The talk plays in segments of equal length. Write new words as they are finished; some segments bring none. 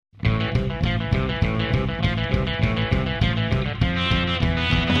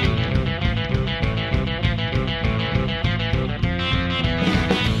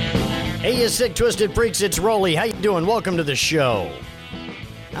you sick, twisted freaks. It's Rolly. How you doing? Welcome to the show.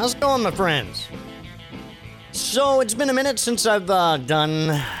 How's it going, my friends? So, it's been a minute since I've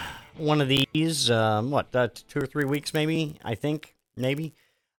done one of these. 2 or 3 weeks, maybe? I think. Maybe.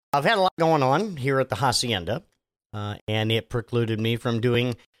 I've had a lot going on here at the Hacienda, and it precluded me from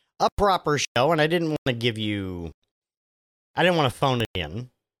doing a proper show, and I didn't want to phone it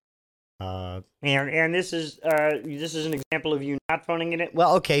in. And this is an example of you not phoning it in.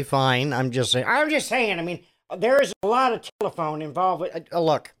 Well, okay, fine. I'm just saying. I mean, there is a lot of telephone involved with.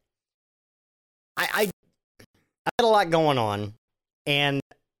 Look, I had a lot going on, and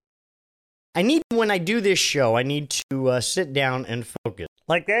when I do this show, I need to sit down and focus.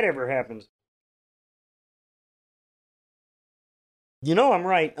 Like that ever happens. You know I'm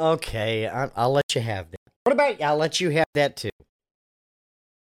right. Okay, I'll let you have that. What about I'll let you have that too.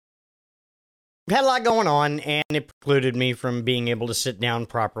 I've had a lot going on, and it precluded me from being able to sit down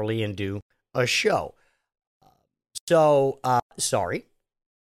properly and do a show. So, sorry.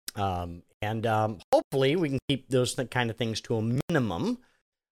 And hopefully we can keep those kind of things to a minimum.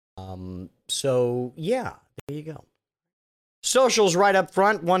 So, yeah, there you go. Socials right up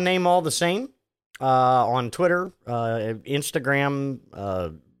front, one name all the same. On Twitter, Instagram,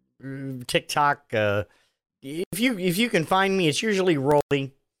 TikTok. If you can find me, it's usually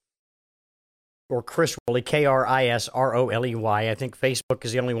Rolly. Or Chris Roley, KRISROLEY. I think Facebook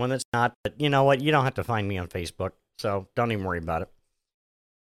is the only one that's not. But you know what? You don't have to find me on Facebook, so don't even worry about it.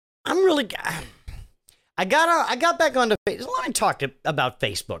 I got back onto Facebook. Let me talk about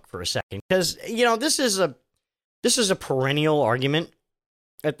Facebook for a second, because this is a perennial argument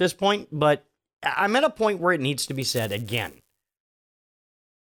at this point. But I'm at a point where it needs to be said again.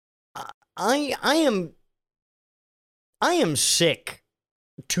 I am sick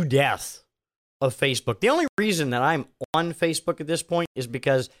to death of Facebook. The only reason that I'm on Facebook at this point is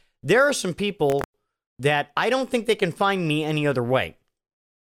because there are some people that I don't think they can find me any other way.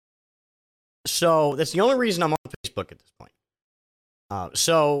 So that's the only reason I'm on Facebook at this point. I'm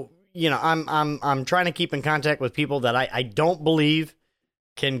trying to keep in contact with people that I don't believe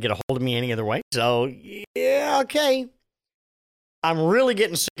can get a hold of me any other way. So yeah, okay. I'm really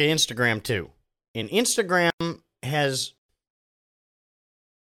getting sick of Instagram too. And Instagram has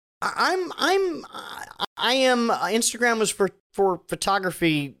Instagram was for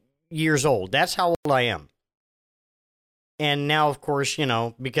photography years old. That's how old I am. And now, of course,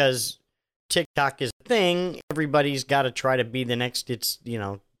 because TikTok is a thing, everybody's got to try to be the next.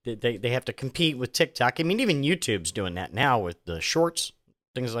 They have to compete with TikTok. I mean, even YouTube's doing that now with the shorts,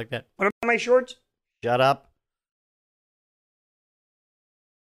 things like that. What about my shorts? Shut up.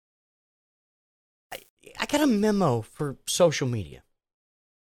 I got a memo for social media.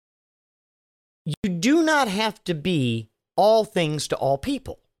 You do not have to be all things to all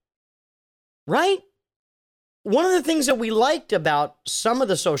people, right? One of the things that we liked about some of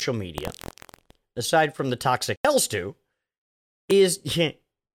the social media, aside from the toxic hell stew, is,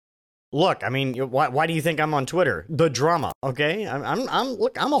 look, I mean, why do you think I'm on Twitter? The drama, okay? I'm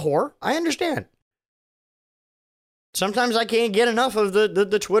a whore. I understand. Sometimes I can't get enough of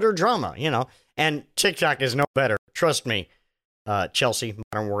the Twitter drama, and TikTok is no better. Trust me, Chelsea,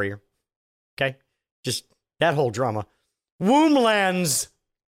 Modern Warrior. Okay? Just that whole drama. Womblands.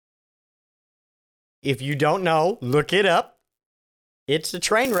 If you don't know, look it up. It's a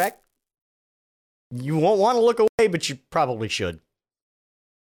train wreck. You won't want to look away, but you probably should.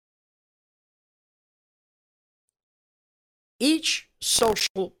 Each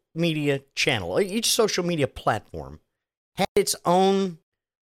social media channel, each social media platform had its own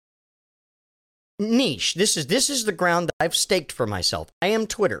niche. This is the ground that I've staked for myself. I am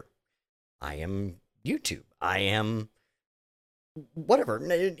Twitter. I am YouTube. I am whatever,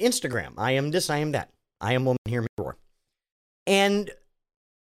 Instagram. I am this, I am that. I am Woman, Hear Me Roar. And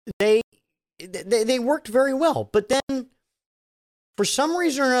they worked very well. But then, for some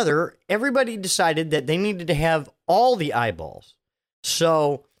reason or another, everybody decided that they needed to have all the eyeballs.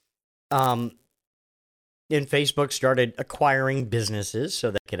 So, then Facebook started acquiring businesses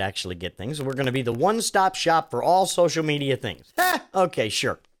so they could actually get things. We're going to be the one-stop shop for all social media things. Okay,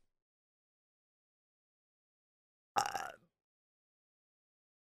 sure.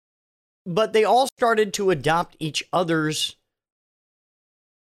 But they all started to adopt each other's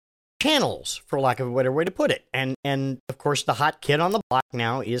channels, for lack of a better way to put it. And of course, the hot kid on the block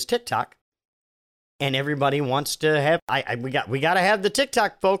now is TikTok. And everybody wants to have, we got to have the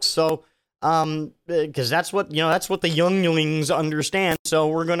TikTok folks. So, because that's what the younglings understand. So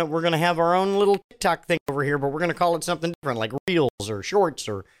we're going to have our own little TikTok thing over here, but we're going to call it something different, like Reels or Shorts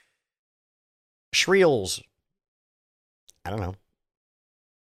or Shreels. I don't know.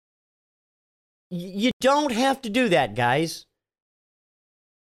 You don't have to do that, guys.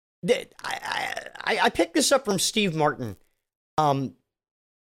 I picked this up from Steve Martin, and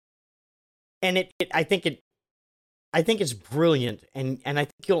I think it's brilliant, and I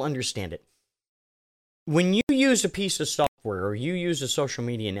think you'll understand it. When you use a piece of software, or you use a social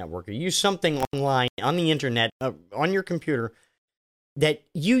media network, or use something online on the internet, on your computer, that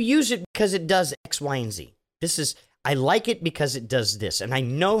you use it because it does X, Y, and Z. I like it because it does this, and I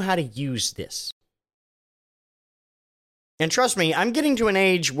know how to use this. And trust me, I'm getting to an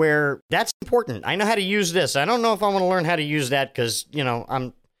age where that's important. I know how to use this. I don't know if I want to learn how to use that because,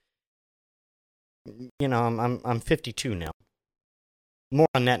 I'm 52 now. More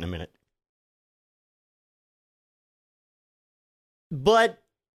on that in a minute. But,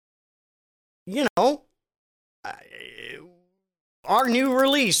 our new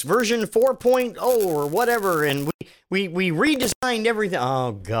release, version 4.0 or whatever, and we redesigned everything.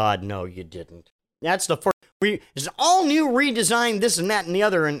 Oh, God, no, you didn't. That's the first. It's all new, redesigned, this and that and the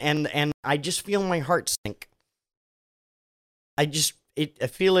other, and I just feel my heart sink. I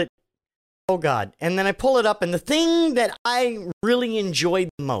feel it. Oh, God. And then I pull it up, and the thing that I really enjoyed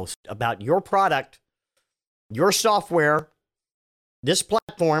the most about your product, your software, this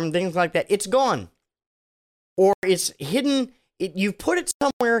platform, things like that, it's gone. Or it's hidden. You put it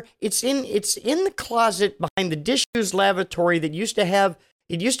somewhere. It's in the closet behind the disused lavatory that used to have.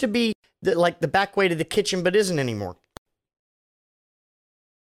 It used to be like the back way to the kitchen, but isn't anymore.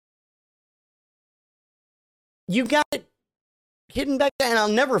 You got it hidden back there, and I'll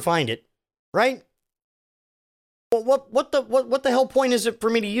never find it, right? Well, what the hell point is it for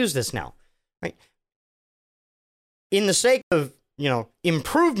me to use this now, right? In the sake of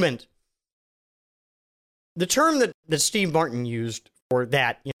improvement, the term that Steve Martin used for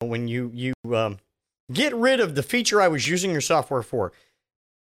that, when you get rid of the feature I was using your software for,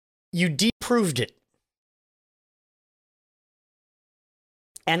 you deproved it.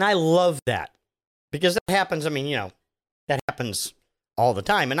 And I love that because that happens. I mean, that happens all the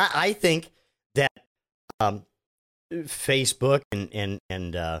time. And I think that Facebook and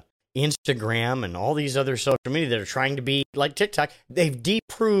Instagram and all these other social media that are trying to be like TikTok, they've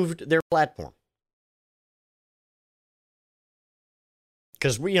deproved their platform.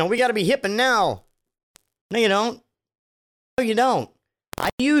 Because we got to be hip and now. No, you don't. No, you don't. I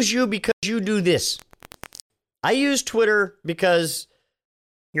use you because you do this. I use Twitter because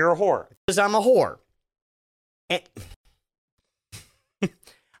you're a whore. Because I'm a whore. And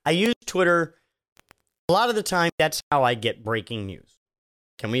I use Twitter a lot of the time. That's how I get breaking news.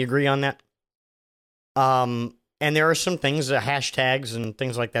 Can we agree on that? And there are some things, hashtags and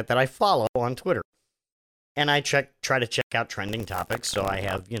things like that I follow on Twitter. And I try to check out trending topics so I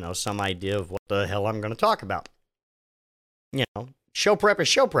have, some idea of what the hell I'm going to talk about. Show prep is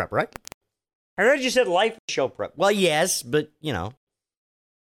show prep, right? I heard you said life is show prep. Well, yes, but, So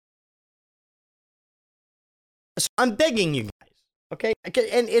I'm begging you guys, okay?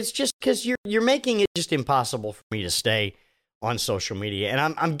 And it's just because you're making it just impossible for me to stay on social media.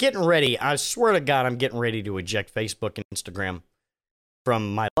 And I'm getting ready. I swear to God, I'm getting ready to eject Facebook and Instagram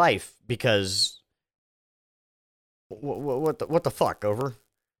from my life because what the fuck, over?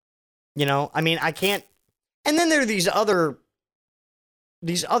 I mean, I can't. And then there are these other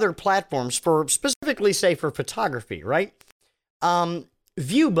platforms for specifically, say, for photography, right?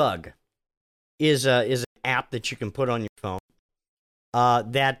 Viewbug is an app that you can put on your phone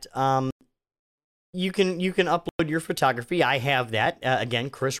that you can upload your photography. I have that. Again,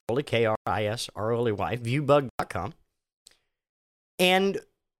 Chris Rolley, KRISROLEY, viewbug.com.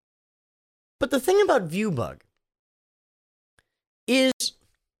 But the thing about Viewbug is,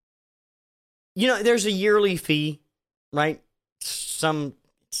 there's a yearly fee, right? It's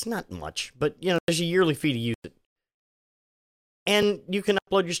not much, but, there's a yearly fee to use it. And you can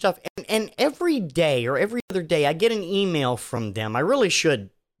upload your stuff. And every day or every other day, I get an email from them. I really should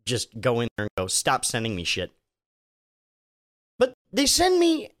just go in there and go, stop sending me shit. But they send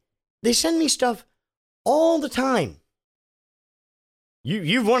me stuff all the time.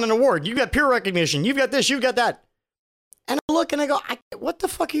 You've won an award. You got peer recognition. You've got this. You've got that. And I look and I go, what the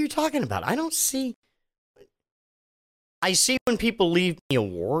fuck are you talking about? I don't see. I see when people leave me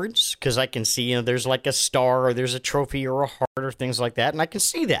awards because I can see, there's like a star or there's a trophy or a heart or things like that. And I can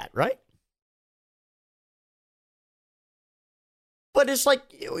see that, right? But it's like,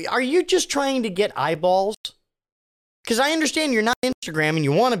 are you just trying to get eyeballs? Because I understand you're not Instagram and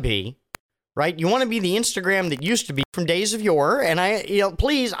you want to be, right? You want to be the Instagram that used to be from days of yore. And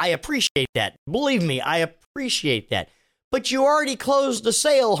please, I appreciate that. Believe me, I appreciate that. But you already closed the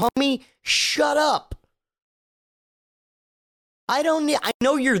sale, homie. Shut up. I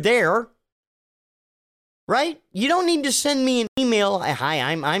know you're there. right? You don't need to send me an email. Hi,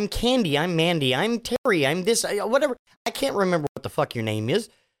 I'm Candy. I'm Mandy. I'm Terry. I'm this. Whatever. I can't remember what the fuck your name is,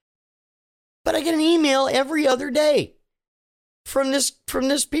 but I get an email every other day from this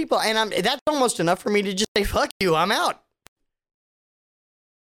people, and that's almost enough for me to just say fuck you. I'm out.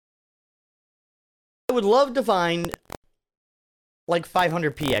 I would love to find like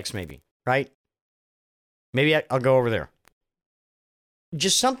 500px maybe, right? Maybe I'll go over there.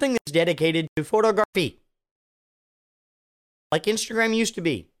 Just something that's dedicated to photography, like Instagram used to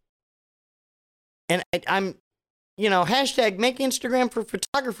be. And I'm, hashtag make Instagram for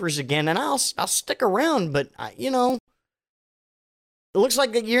photographers again, and I'll stick around. But it looks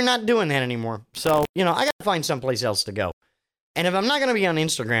like that you're not doing that anymore. So I got to find someplace else to go. And if I'm not going to be on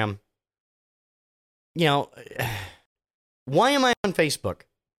Instagram, why am I on Facebook?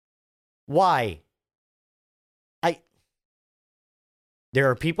 Why? There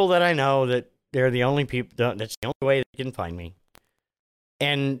are people that I know that they're the only people, that's the only way they can find me.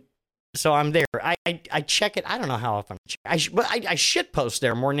 And so I'm there. I check it. I don't know how often I check. But I shit post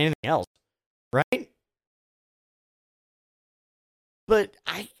there more than anything else, right? But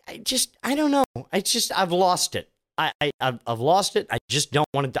I don't know. I've lost it. I've lost it. I just don't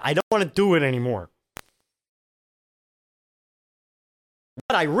want to. I don't want to do it anymore.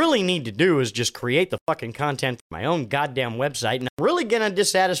 What I really need to do is just create the fucking content for my own goddamn website, and I'm really getting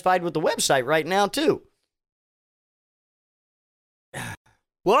dissatisfied with the website right now, too.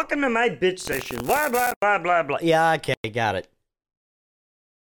 Welcome to my bitch session. Blah, blah, blah, blah, blah. Yeah, okay, got it.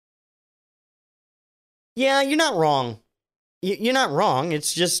 Yeah, you're not wrong. You're not wrong.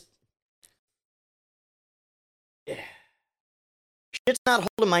 It's just... shit's not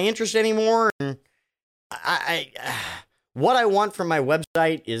holding my interest anymore, and what I want from my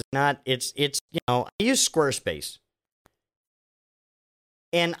website is not, it's I use Squarespace.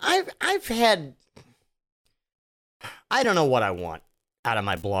 And I've had, I don't know what I want out of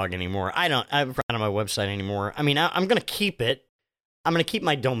my blog anymore. I'm out of my website anymore. I mean, I'm going to keep it. I'm going to keep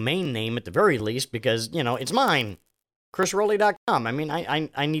my domain name at the very least because, it's mine. ChrisRowley.com. I mean,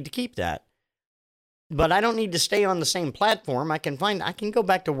 I need to keep that. But I don't need to stay on the same platform. I can go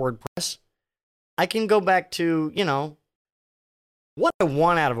back to WordPress. I can go back to, what I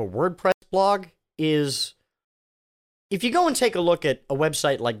want out of a WordPress blog is, if you go and take a look at a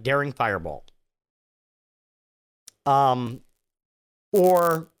website like Daring Fireball, or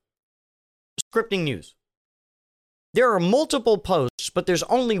Scripting News, there are multiple posts, but there's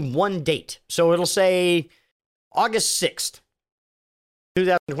only one date. So it'll say August 6th,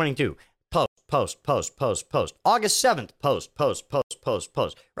 2022. Post. August 7th, post.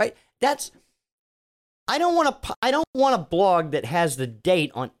 Right? I don't want a blog that has the date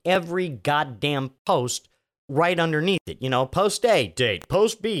on every goddamn post right underneath it. Post A, date.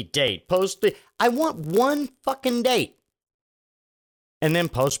 Post B, date. Post B. I want one fucking date. And then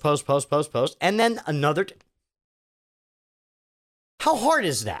post. And then another. How hard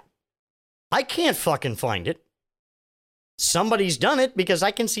is that? I can't fucking find it. Somebody's done it because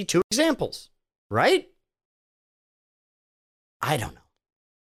I can see 2 examples. Right? I don't know.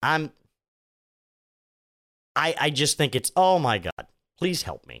 I just think it's, oh my God, please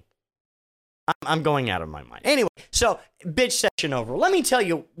help me. I'm going out of my mind. Anyway, so bitch session over. Let me tell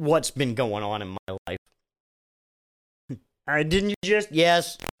you what's been going on in my life. Didn't you just?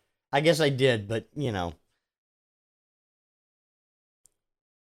 Yes, I guess I did, but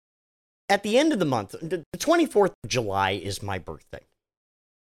At the end of the month, the 24th of July is my birthday.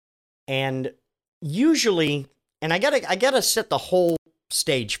 And usually, and I gotta set the whole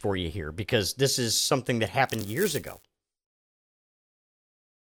stage for you here because this is something that happened years ago.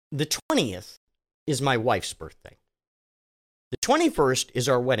 The 20th is my wife's birthday. The 21st is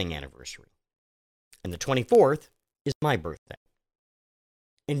our wedding anniversary. And the 24th is my birthday.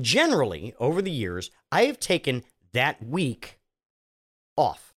 And generally, over the years, I have taken that week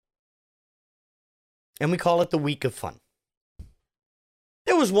off. And we call it the week of fun.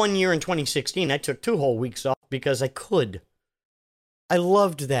 There was one year in 2016, I took 2 whole weeks off because I could. I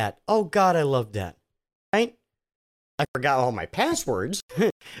loved that. Oh, God, I loved that. Right? I forgot all my passwords.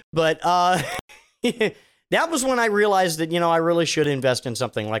 But that was when I realized that, I really should invest in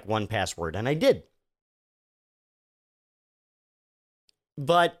something like 1Password. And I did.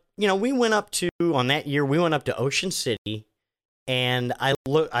 But, we went up to, on that year, we went up to Ocean City. And I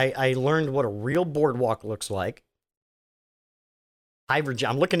learned what a real boardwalk looks like.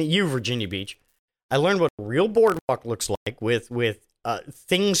 I'm looking at you, Virginia Beach. I learned what a real boardwalk looks like with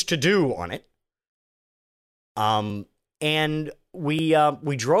things to do on it. And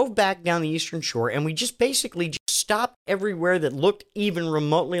we drove back down the Eastern Shore, and we just basically stopped everywhere that looked even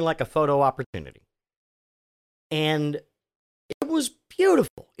remotely like a photo opportunity. And it was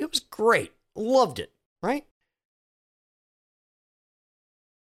beautiful. It was great. Loved it, right?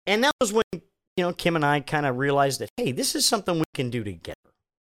 And that was when, Kim and I kind of realized that, hey, this is something we can do together.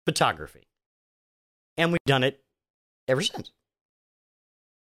 Photography. And we've done it ever since.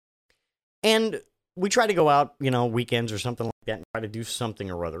 And we try to go out, weekends or something like that and try to do something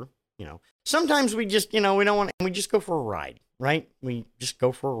or other, Sometimes we just, we don't want to, we just go for a ride, right? We just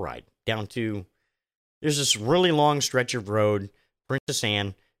go for a ride down to, there's this really long stretch of road, Princess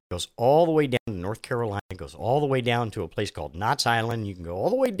Anne, goes all the way down to North Carolina, goes all the way down to a place called Knott's Island. You can go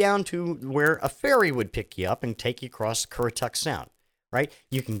all the way down to where a ferry would pick you up and take you across Currituck Sound, right?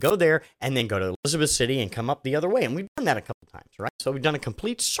 You can go there and then go to Elizabeth City and come up the other way. And we've done that a couple times, right? So we've done a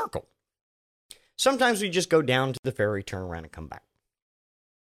complete circle. Sometimes we just go down to the ferry, turn around, and come back.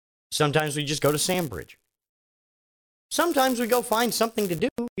 Sometimes we just go to Sandbridge. Sometimes we go find something to do,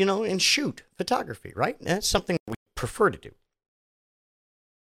 and shoot photography, right? That's something we prefer to do.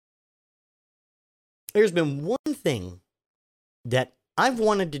 There's been one thing that I've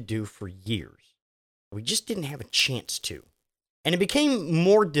wanted to do for years. We just didn't have a chance to. And it became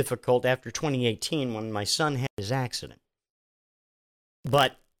more difficult after 2018 when my son had his accident.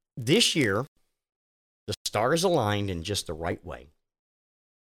 But this year, the stars aligned in just the right way.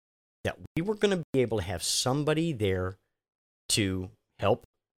 That we were going to be able to have somebody there to help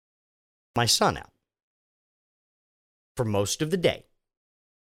my son out for most of the day.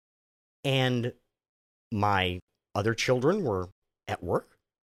 And my other children were at work,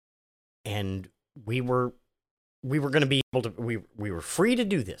 and we were going to be able to, we were free to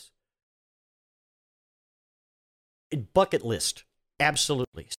do this. Bucket list,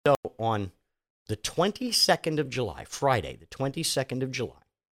 absolutely. So on the 22nd of July, Friday, the 22nd of July,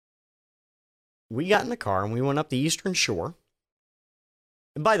 we got in the car and we went up the Eastern Shore.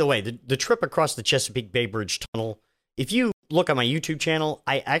 And by the way, the trip across the Chesapeake Bay Bridge Tunnel, if you look on my YouTube channel,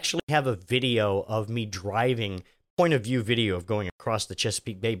 I actually have a video of me driving, point of view video of going across the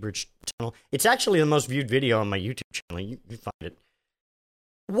Chesapeake Bay Bridge Tunnel. It's actually the most viewed video on my YouTube channel. You can find it.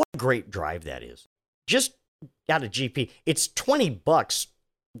 What a great drive that is. Just got a GP. It's $20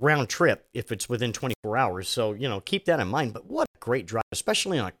 round trip if it's within 24 hours. So, keep that in mind. But what a great drive,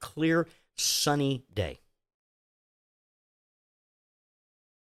 especially on a clear, sunny day.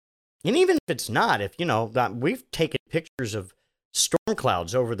 And even if it's not, if, we've taken pictures of storm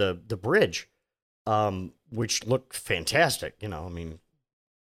clouds over the bridge, which look fantastic.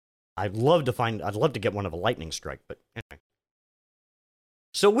 I'd love to get one of a lightning strike, but anyway.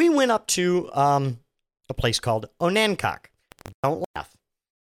 So we went up to a place called Onancock. Don't laugh.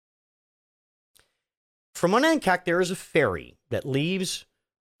 From Onancock, there is a ferry that leaves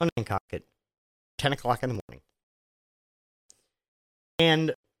Onancock at 10 o'clock in the morning.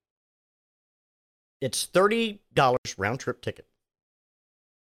 And it's $30 round trip ticket.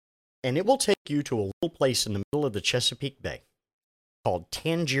 And it will take you to a little place in the middle of the Chesapeake Bay called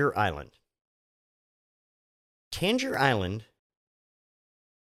Tangier Island. Tangier Island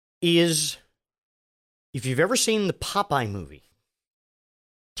is, if you've ever seen the Popeye movie,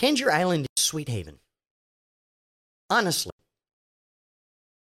 Tangier Island is Sweet Haven. Honestly.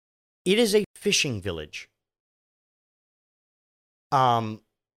 It is a fishing village.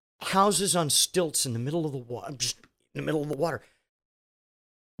 Houses on stilts in the middle of the water, just in the middle of the water.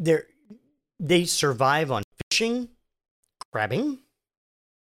 They survive on fishing, crabbing,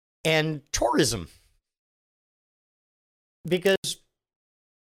 and tourism. Because,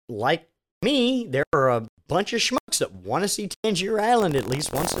 like me, there are a bunch of schmucks that want to see Tangier Island at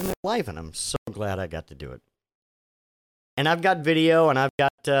least once in their life, and I'm so glad I got to do it. And I've got video, and I've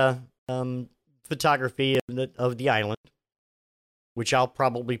got photography of the island, which I'll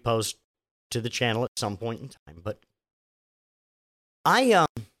probably post to the channel at some point in time. But I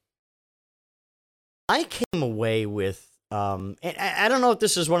came away with, and I don't know if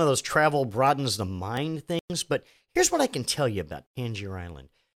this is one of those travel broadens the mind things, but here's what I can tell you about Tangier Island.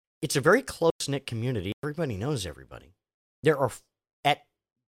 It's a very close-knit community. Everybody knows everybody. There are, at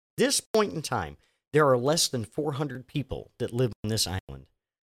this point in time, there are less than 400 people that live on this island.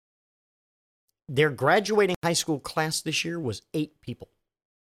 Their graduating high school class this year was 8 people.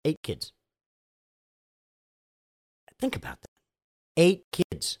 8 kids. Think about that. 8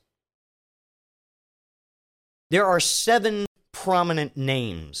 kids. There are 7 prominent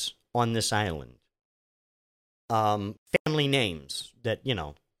names on this island. Family names that,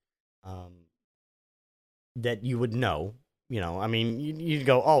 that you would know. You'd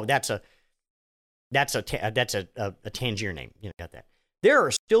go, oh, that's a Tangier name. Got that. There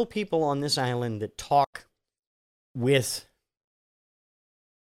are still people on this island that talk with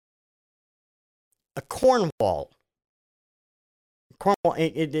Cornwall. Cornwall,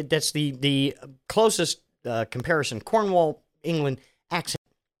 that's the closest comparison. Cornwall, England accent.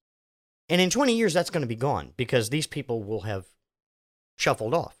 And in 20 years, that's going to be gone because these people will have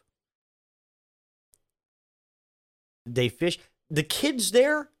shuffled off. They fish. The kids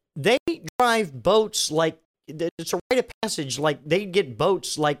there, they drive boats like, it's a rite of passage, like they get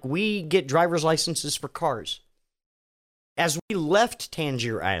boats like we get driver's licenses for cars. As we left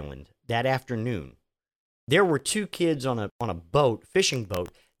Tangier Island that afternoon, there were two kids on a boat, fishing boat,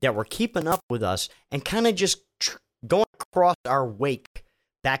 that were keeping up with us and kind of just going across our wake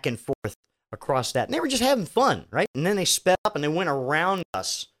back and forth across that. And they were just having fun, right? And then they sped up and they went around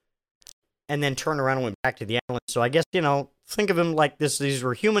us and then turned around and went back to the island. So I guess, think of them like this. These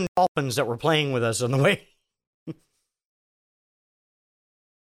were human dolphins that were playing with us on the way.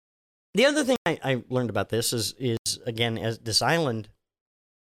 The other thing I learned about this is again, as this island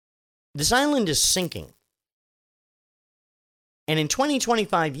is sinking. And in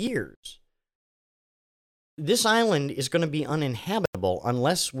 20-25 years, this island is going to be uninhabitable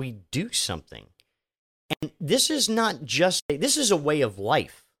unless we do something. And this is not just this is a way of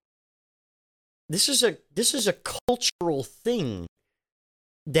life. This is a cultural thing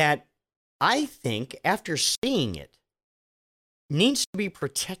that I think, after seeing it, needs to be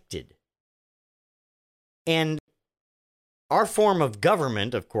protected. And our form of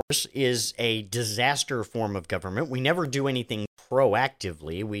government, of course, is a disaster form of government. We never do anything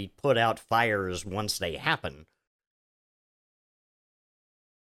proactively. We put out fires once they happen.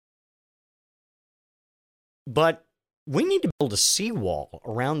 But we need to build a seawall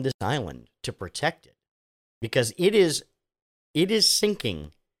around this island to protect it, because it is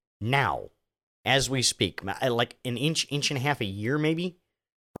sinking now as we speak, like an inch and a half a year, maybe.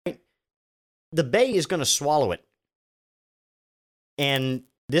 Right? The bay is going to swallow it. And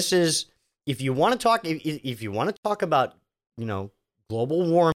this is, if you want to talk about, global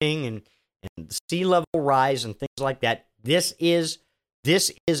warming and sea level rise and things like that, this is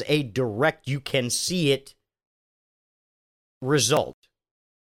a direct, you can see it, result.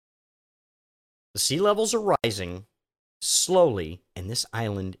 The sea levels are rising slowly, and this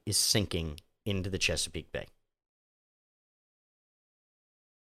island is sinking into the Chesapeake Bay.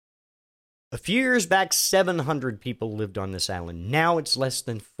 A few years back, 700 people lived on this island. Now it's less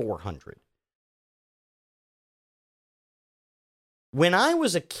than 400. When I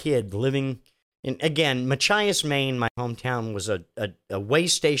was a kid living in, again, Machias, Maine, my hometown, was a way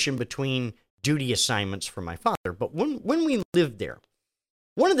station between duty assignments for my father. But when we lived there,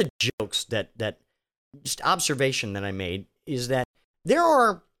 one of the jokes that just observation that I made is that there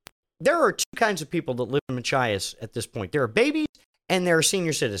are two kinds of people that live in Machias at this point. There are babies and there are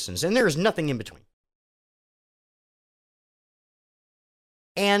senior citizens, and there is nothing in between.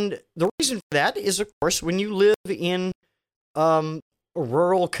 And the reason for that is, of course, when you live in a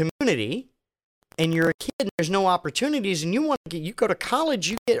rural community and you're a kid and there's no opportunities, and you go to college,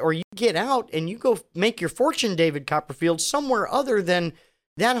 you get out and you go make your fortune, David Copperfield, somewhere other than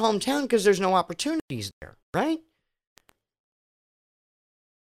that hometown because there's no opportunities there, right?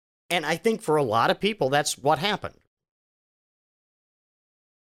 And I think for a lot of people, that's what happened.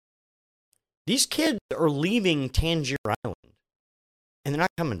 These kids are leaving Tangier Island, and they're not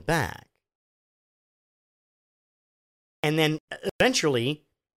coming back. And then eventually,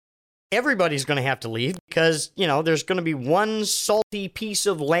 everybody's going to have to leave because, there's going to be one salty piece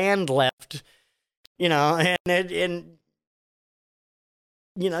of land left, and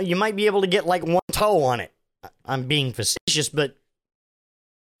you might be able to get like one toe on it. I'm being facetious, but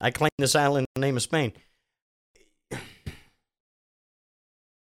I claim this island in the name of Spain.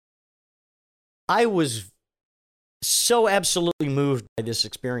 I was so absolutely moved by this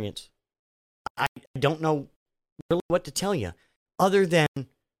experience. I don't know really what to tell you other than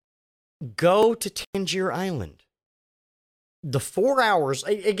go to Tangier Island. The 4 hours,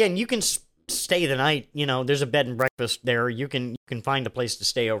 again, you can stay the night. There's a bed and breakfast there. You can find a place to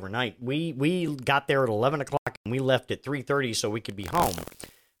stay overnight. We got there at 11 o'clock and we left at 3:30 so we could be home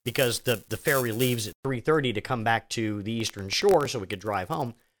because the ferry leaves at 3:30 to come back to the Eastern Shore so we could drive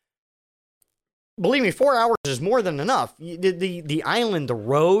home. Believe me, 4 hours is more than enough. The island, the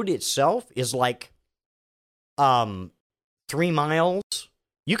road itself is like 3 miles.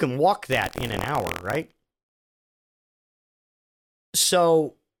 You can walk that in an hour, right?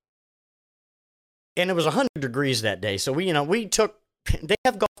 So, and it was 100 degrees that day. So we took, they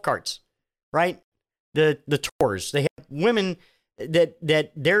have golf carts, right? The tours. They have women that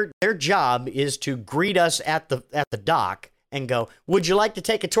their job is to greet us at the dock and go, "Would you like to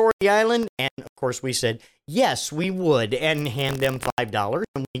take a tour of the island?" And of course we said, yes, we would, and hand them $5.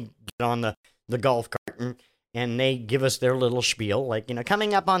 And we get on the the golf cart, and they give us their little spiel, like,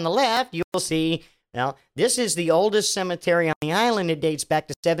 coming up on the left, you'll see, well, this is the oldest cemetery on the island. It dates back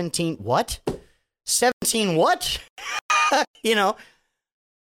to 17, what? 17 what? The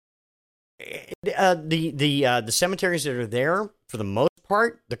cemeteries that are there, for the most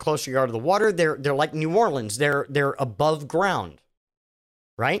part, the closer you are to the water, they're like New Orleans. They're above ground,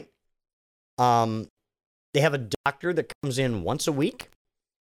 right? They have a doctor that comes in once a week.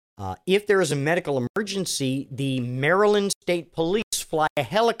 If there is a medical emergency, the Maryland State Police fly a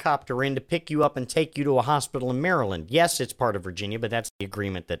helicopter in to pick you up and take you to a hospital in Maryland. Yes, it's part of Virginia, but that's the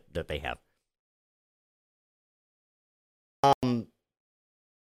agreement that they have.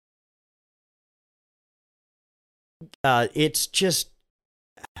 It's just,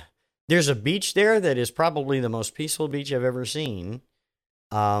 there's a beach there that is probably the most peaceful beach I've ever seen.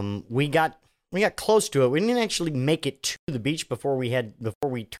 We got close to it. We didn't actually make it to the beach before we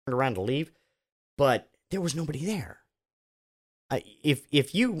turned around to leave, but there was nobody there.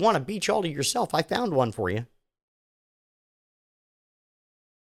 If you want a beach all to yourself, I found one for you.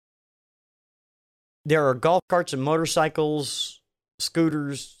 There are golf carts and motorcycles,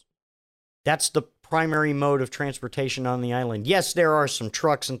 scooters. That's the primary mode of transportation on the island. Yes, there are some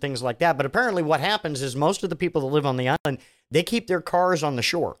trucks and things like that, but apparently what happens is most of the people that live on the island, they keep their cars on the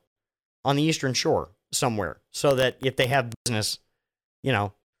shore, on the eastern shore somewhere, so that if they have business,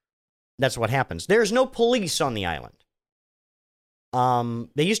 that's what happens. There's no police on the island.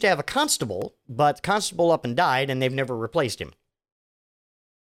 They used to have a constable, but the constable up and died, and they've never replaced him.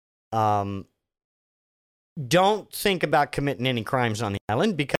 Don't think about committing any crimes on the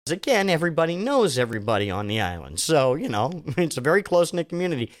island because, again, everybody knows everybody on the island. So, it's a very close-knit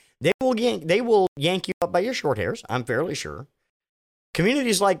community. They will yank you up by your short hairs, I'm fairly sure.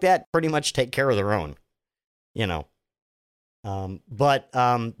 Communities like that pretty much take care of their own, But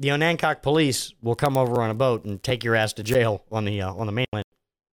the Onancock police will come over on a boat and take your ass to jail on the mainland.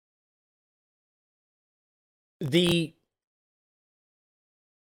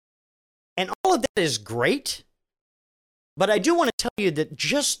 And all of that is great, but I do want to tell you that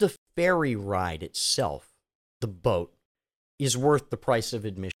just the ferry ride itself, the boat, is worth the price of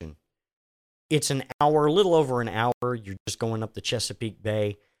admission. It's an hour, a little over an hour. You're just going up the Chesapeake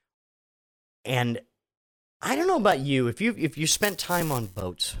Bay. And I don't know about you, if you spent time on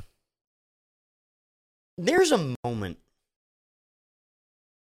boats, there's a moment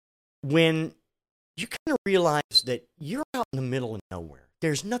when you kind of realize that you're out in the middle of nowhere.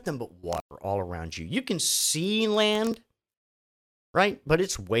 There's nothing but water all around you. You can see land, right? But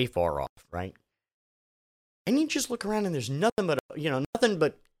it's way far off, right? And you just look around and there's nothing but,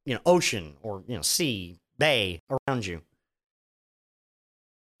 ocean or, sea, bay around you.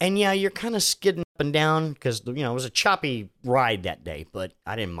 And yeah, you're kind of skidding up and down because, it was a choppy ride that day, but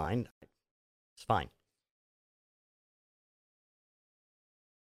I didn't mind. It's fine.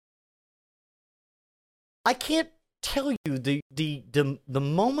 I can't tell you the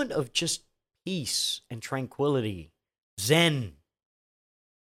moment of just peace and tranquility, zen,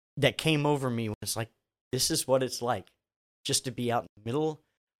 that came over me when it's like, this is what it's like just to be out in the middle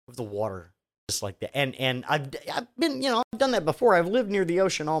of the water, just like that. And I've been, I've done that before. I've lived near the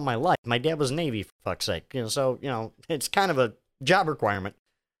ocean all my life. My dad was Navy, for fuck's sake. So, it's kind of a job requirement.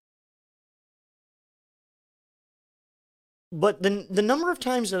 But the number of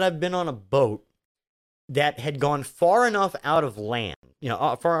times that I've been on a boat that had gone far enough out of land,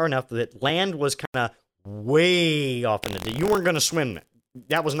 far enough that land was kind of way off in the day. You weren't going to swim it.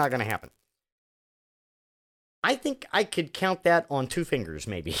 That was not going to happen. I think I could count that on two fingers,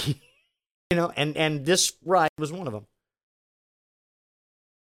 maybe. And this ride was one of them.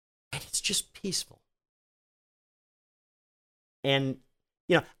 And it's just peaceful. And,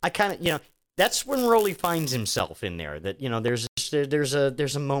 I kind of, that's when Rolly finds himself in there. That,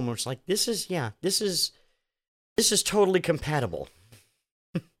 there's a moment where it's like, this is totally compatible.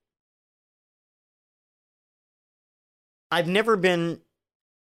 I've never been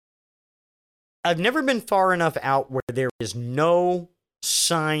far enough out where there is no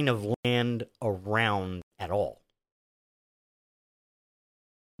sign of land around at all.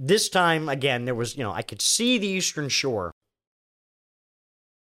 This time, again, there was, I could see the eastern shore.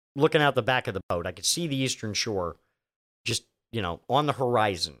 Looking out the back of the boat, I could see the eastern shore just, on the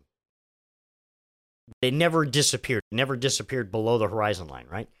horizon. They never disappeared below the horizon line,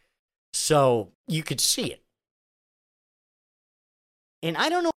 right? So you could see it. And I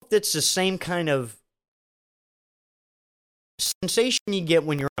don't know if it's the same kind of sensation you get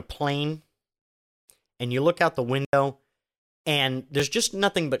when you're in a plane and you look out the window and there's just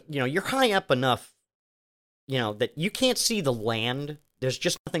nothing but, you're high up enough, that you can't see the land, There's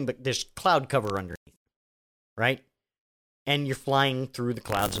just nothing but there's cloud cover underneath, right? And you're flying through the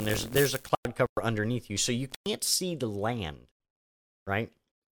clouds, and there's a cloud cover underneath you, so you can't see the land, right?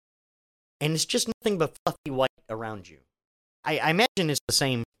 And it's just nothing but fluffy white around you. I imagine it's the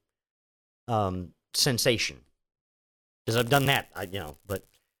same sensation, because I've done that, but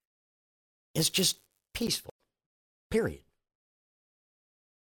it's just peaceful, period.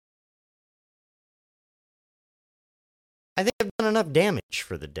 I think I've done enough damage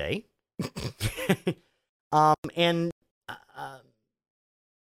for the day.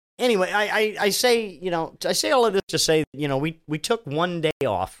 Anyway, I say, I say all of this to say, we took one day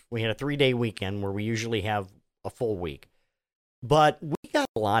off. We had a 3-day weekend where we usually have a full week. But we got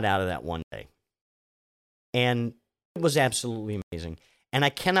a lot out of that one day. And it was absolutely amazing. And I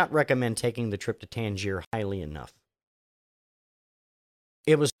cannot recommend taking the trip to Tangier highly enough.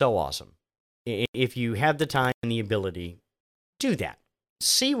 It was so awesome. If you have the time and the ability, do that.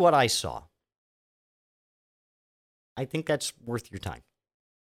 See what I saw. I think that's worth your time.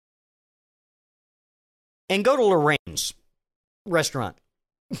 And go to Lorraine's restaurant.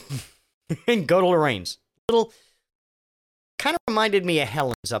 And go to Lorraine's. Kind of reminded me of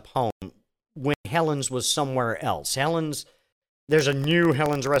Helen's up home when Helen's was somewhere else. There's a new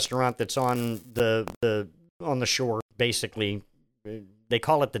Helen's restaurant that's on the shore, basically. They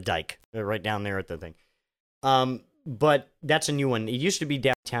call it the Dike, right down there at the thing. But that's a new one. It used to be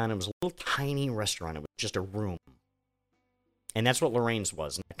downtown. It was a little tiny restaurant. It was just a room. And that's what Lorraine's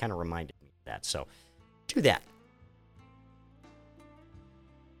was, and that kind of reminded me of that. So, do that.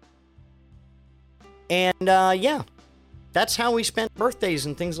 And, yeah, that's how we spent birthdays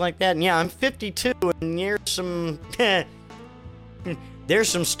and things like that. And, yeah, I'm 52, and there's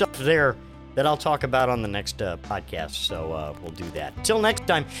some stuff there that I'll talk about on the next podcast, so we'll do that. Till next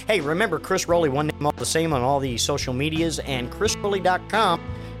time, hey, remember, Chris Rowley, one name all the same on all the social medias, and chrisrowley.com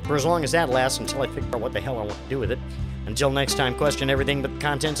for as long as that lasts until I figure out what the hell I want to do with it. Until next time, question everything but the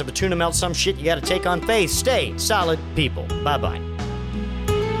contents of a tuna melt, some shit you gotta take on faith. Stay solid, people. Bye-bye.